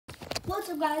What's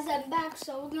up, guys? I'm back.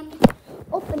 So we're gonna be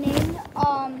opening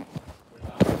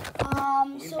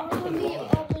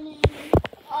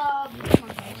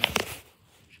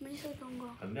什么意思？灯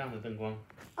光？很亮的灯光。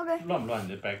 OK， 乱不乱？你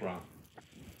的 background？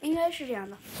 应该是这样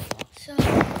的。So 应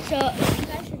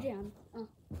该是这样的。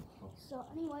So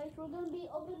anyways, we're gonna be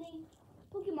opening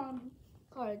Pokemon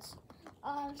cards.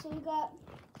 So we got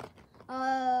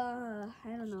I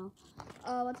don't know.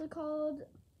 What's it called?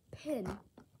 Pin.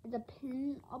 There's a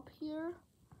pin up here.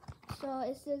 So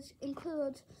it says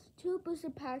includes 2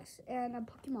 booster packs and a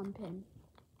Pokemon pin.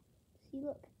 See,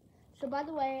 look. So by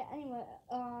the way, anyway,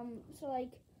 so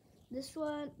like this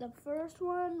one, the first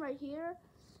one right here,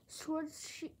 Sword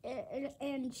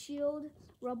and Shield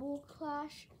Rebel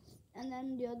Clash, and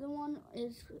then the other one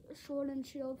is Sword and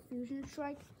Shield Fusion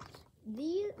Strike.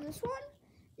 This one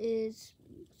is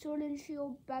Sword and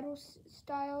Shield Battle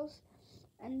Styles,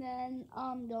 and then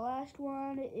the last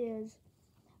one is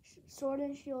Sword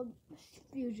and Shield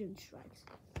Fusion Strikes.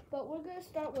 But we're gonna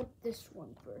start with this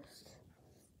one first.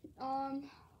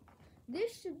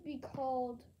 This should be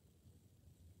called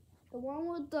the one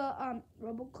with the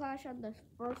Rebel Clash on the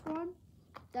first one.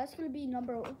 That's gonna be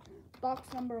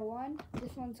box number 1.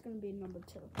 This one's gonna be number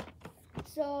 2.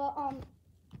 So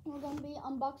we're gonna be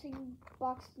unboxing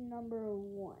box number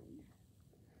 1.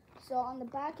 So on the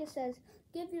back it says,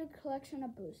 give your collection a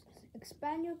boost.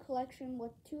 Expand your collection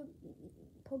with 2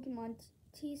 Pokemon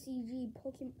TCG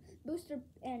booster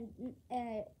and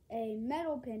a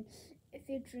metal pin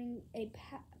featuring a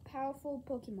powerful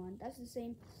Pokemon. That's the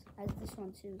same as this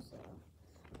one too. So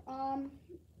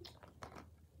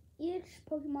each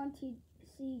Pokemon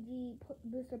TCG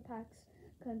booster packs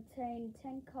contain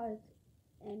 10 cards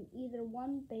and either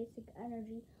 1 basic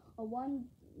energy or 1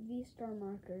 V-Star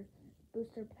marker.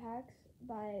 Booster packs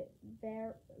by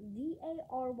VARY,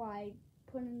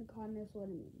 put in the comments what it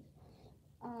means.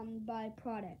 By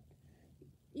product.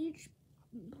 Each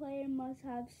player must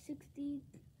have 60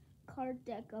 card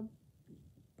deck of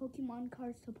Pokemon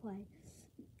cards to play.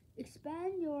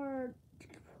 Expand your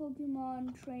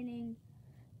Pokemon training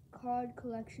card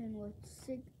collection with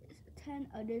 10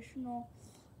 additional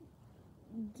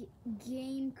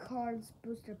game cards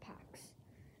booster packs.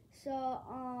 So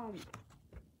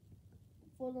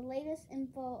for the latest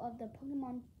info of the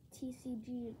Pokemon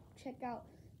TCG, check out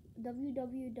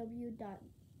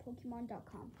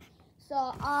www.pokemon.com.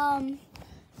 So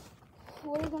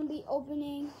we're gonna be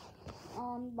opening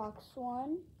box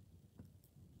 1.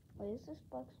 Wait, is this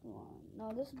box 1?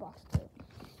 No, this is box 2.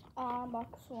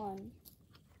 Box 1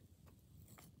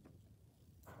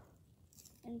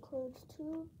 includes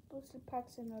 2 booster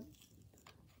packs and a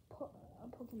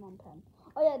Pokemon pen.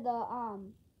 Oh yeah, the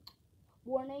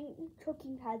warning: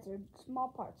 choking hazard, small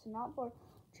parts, not for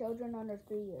children under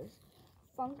 3 years.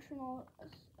 Functional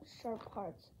sharp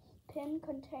parts. Pin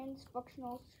contains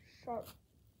functional sharp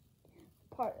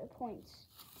points,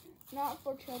 not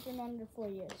for children under 4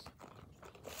 years.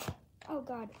 Oh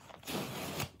god.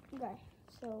 Okay,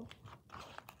 so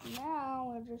now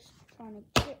we're just trying to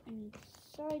get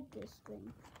inside this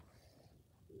thing.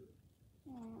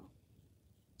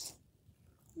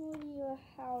 Maybe your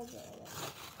house.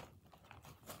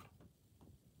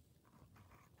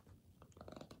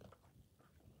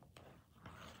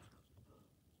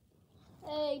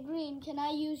 Hey, Green, can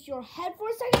I use your head for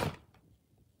a second?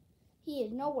 He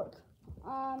is no work.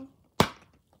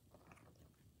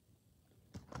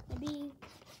 Maybe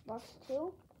box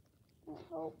 2. I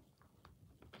hope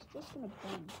it's just gonna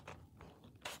bend.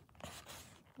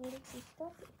 What is this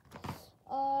stuff?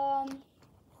 Oh,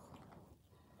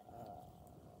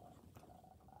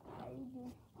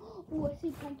 I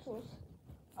see pencils.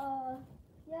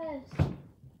 Yes.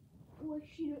 Oh, I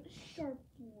see a sharp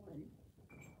one.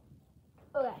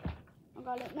 Okay, I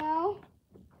got it now.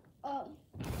 Oh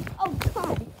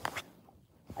god!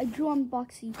 I drew on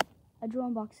Boxy.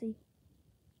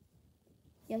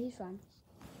 Yeah, he's fine.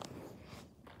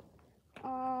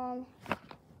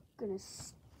 Gonna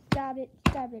stab it.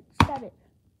 Did I get it?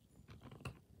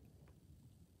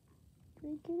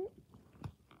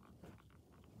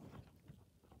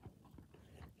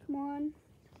 Come on.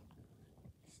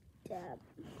 Stab.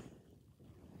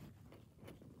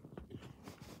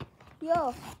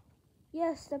 Yo.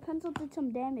 Yes, the pencil did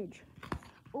some damage.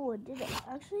 Oh, it did it.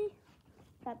 Actually,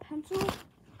 that pencil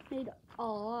made a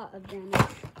lot of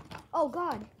damage. Oh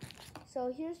god.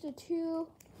 So here's the 2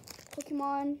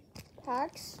 Pokemon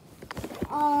packs.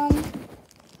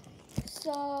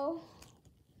 So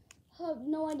I have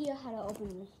no idea how to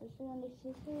open this. Is there any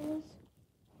scissors?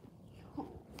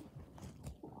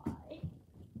 Why?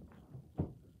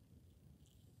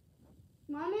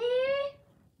 Mommy?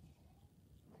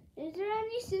 Is there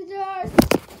any scissors?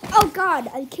 Oh God,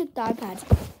 I kicked the iPad.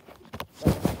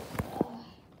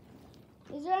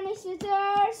 Is there any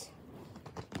scissors?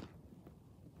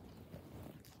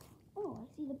 Oh, I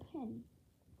see the pen.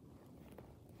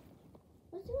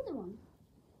 Where's the other one?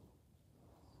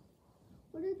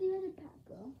 Where did the other pack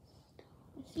go?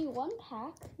 I see one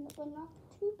pack, but not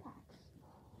two packs.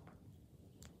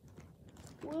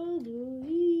 Where do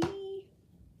we?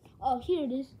 Oh, here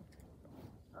it is.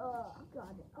 Oh,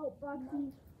 God. Oh,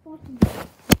 boxing.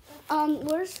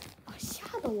 Where's a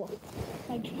shadow?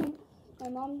 My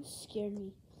mom scared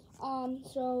me.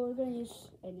 So we're gonna use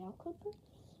a nail clipper.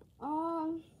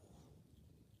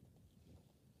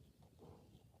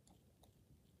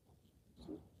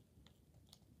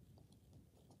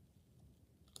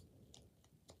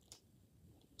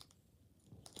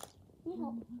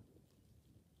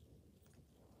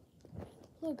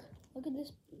 Help. Look at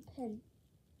this pen.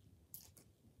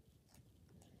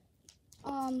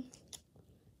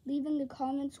 Leave in the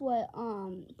comments what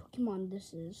Pokemon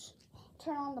this is.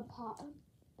 Turn on the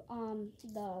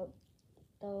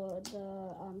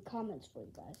comments for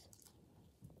you guys.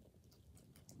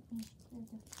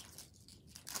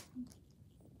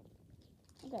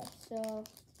 Okay, so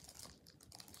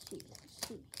let's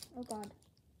see. Oh God.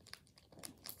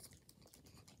 Okay.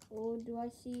 Oh, do I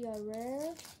see a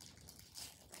rare?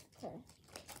 Okay.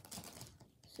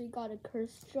 So you got a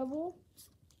cursed shovel.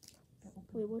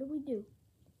 Wait, what do we do?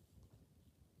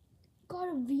 Got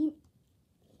a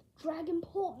Dragon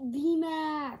Pult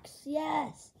VMAX.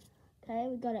 Yes. Okay,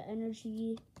 we got an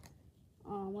energy.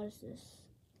 What is this?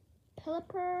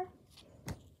 Pelipper.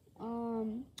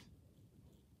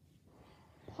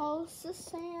 Pulse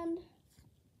Sand.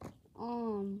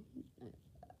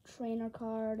 Trainer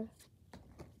card.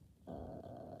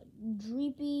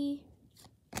 Dreepy.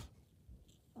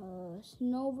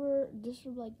 Snover. This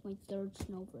is like my third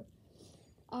Snover.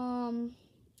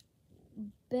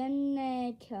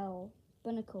 Benicle,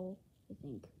 I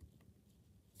think.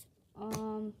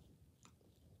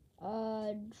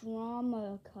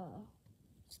 Dramaca,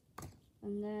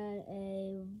 and then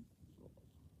a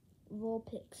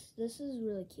Vulpix. This is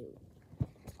really cute.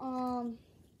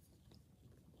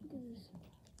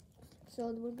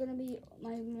 So we're gonna be.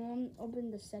 My mom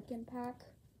opened the second pack.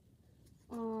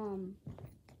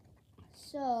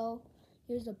 So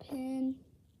here's a pin.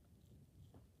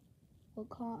 We'll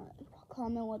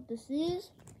comment what this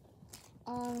is.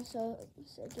 So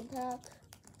second pack.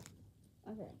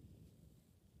 Okay.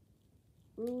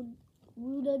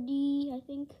 Ruda D, I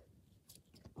think.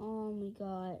 We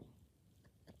got,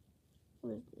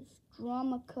 what is this?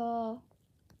 Dramaca.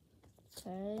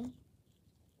 Okay.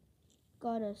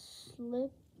 Got a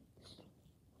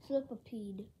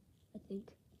Slipipede, I think.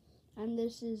 And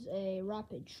this is a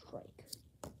Rapid Strike.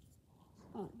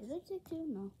 Oh, did I say two?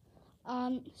 No.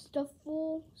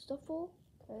 Stuffle.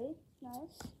 Okay,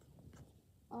 nice.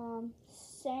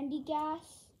 Sandy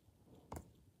Gas.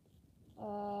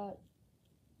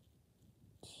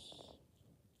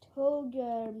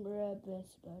 Togerbus,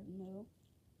 no.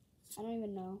 I don't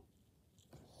even know.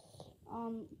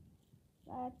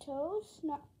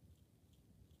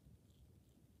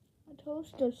 Atos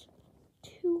does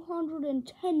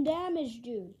 210 damage,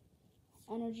 dude.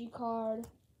 Energy card.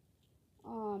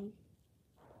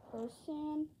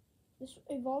 Person. This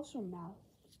evolves from Meowth.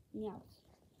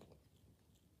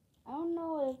 I don't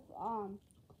know if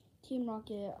Team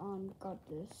Rocket got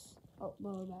this. Oh,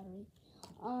 lower battery.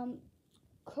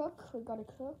 Cook. We got a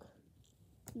Cook.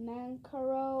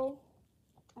 Mancaro,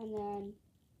 and then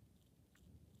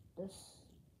this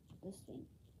thing.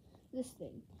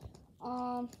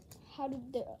 How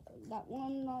did that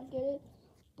one not get it?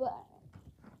 But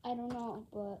I don't know.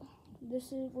 But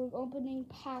we're opening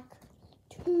pack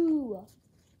 2.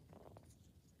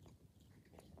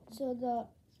 So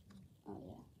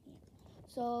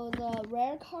So the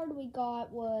rare card we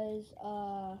got was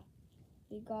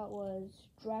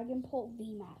Dragon Pult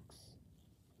VMAX.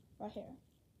 Right here.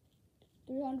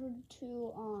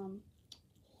 302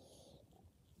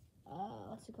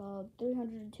 what's it called?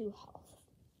 302 health.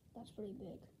 That's pretty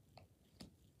big.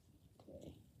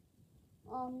 Okay.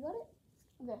 Got it?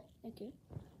 Okay, thank you.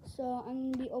 So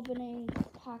I'm gonna be opening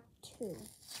pack 2.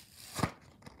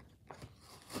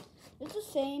 It's the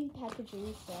same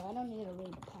packaging, so I don't need to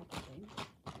read the packaging.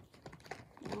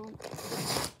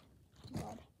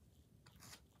 God.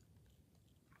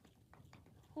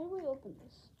 How do we open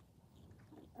this?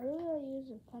 Earlier I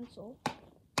used a pencil.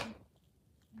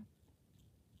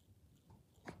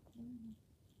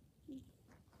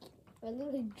 I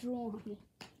literally drew on it.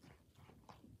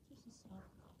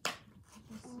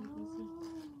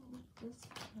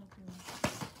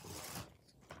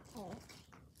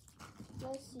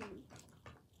 let's see.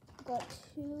 Got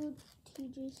 2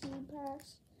 TGC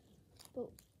packs. But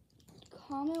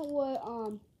comment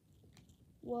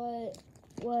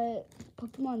what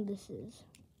Pokemon this is.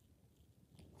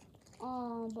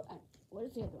 But what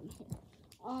is the other one here?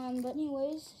 But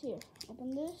anyways, here,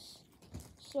 open this.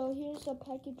 So here's the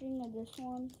packaging of this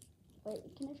one. Wait,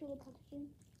 can I show the packaging?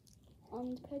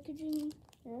 The packaging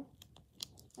here,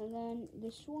 and then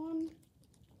this one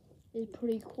is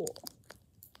pretty cool.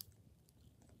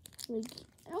 Like,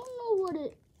 I don't know what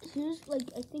it. Here's like,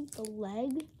 I think the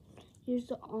leg. Here's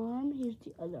the arm. Here's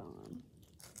the other arm.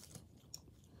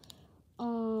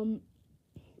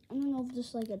 I don't know if this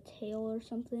is like a tail or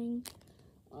something.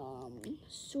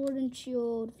 Sword and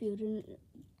Shield fusion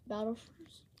battle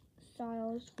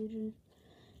styles, fusion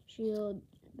shield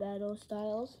battle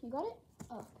styles. You got it?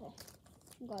 Oh, okay,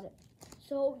 got it.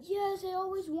 So yes, I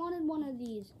always wanted one of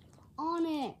these.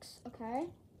 Onyx, okay.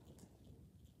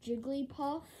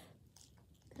 Jigglypuff,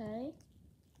 okay.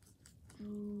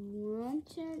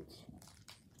 Gruntant.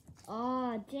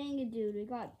 Ah, dang it, dude. We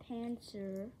got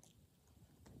Panzer.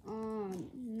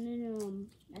 Minimum.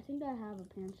 I think I have a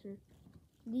Panzer.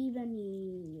 Leave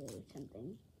any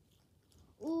something.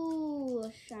 Ooh,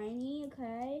 a shiny,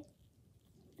 okay.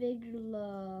 Big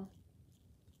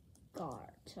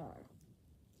Garter.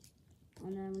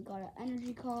 And then we got an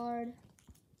energy card.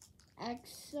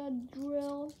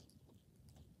 Exadrill.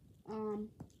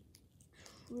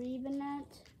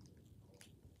 Trevenant.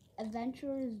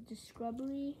 Adventurer's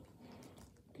Discovery.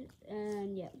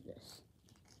 And yeah, this.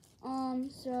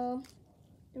 So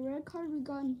the red card we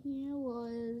got in here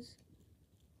was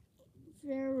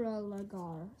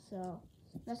Veralagar. So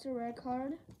that's a red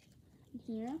card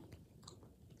here.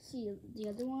 See the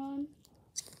other one.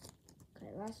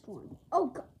 Okay, last one. Oh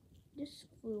god, this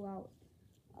flew out.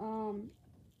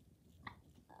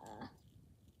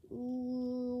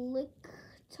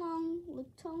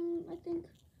 Lictung, I think.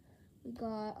 We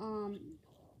got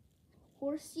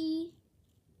Horsey.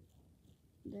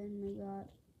 Then we got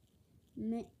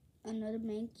another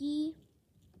Mankey.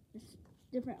 It's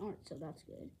different art, so that's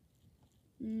good.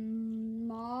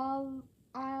 Mauve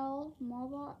Isle,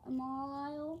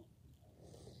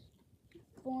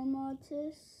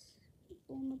 Formatus,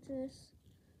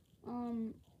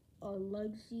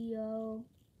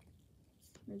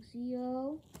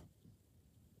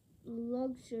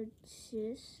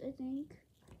 Luxurtis, I think.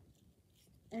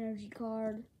 Energy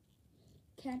card,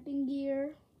 camping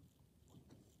gear,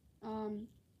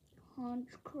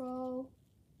 Honchcrow,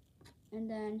 and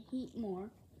then Heatmore.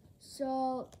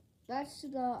 So that's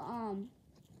the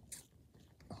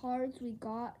cards we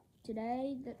got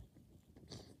today.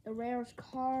 The rarest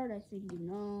card, I think you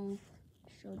know.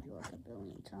 Showed you like a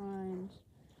billion times.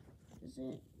 Is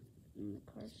it in the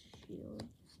Curse Shield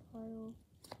pile?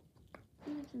 I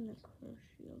think it's in the Curse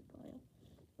Shield pile.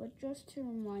 But just to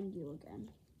remind you again.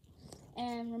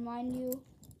 And remind you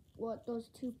what those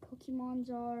 2 Pokemons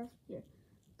are. Here.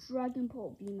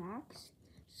 Dragonpult VMAX.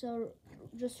 So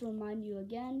just to remind you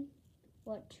again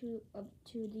what 2 of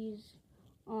these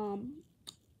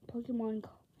Pokemon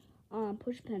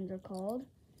push pens are called.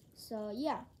 So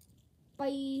yeah,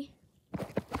 bye.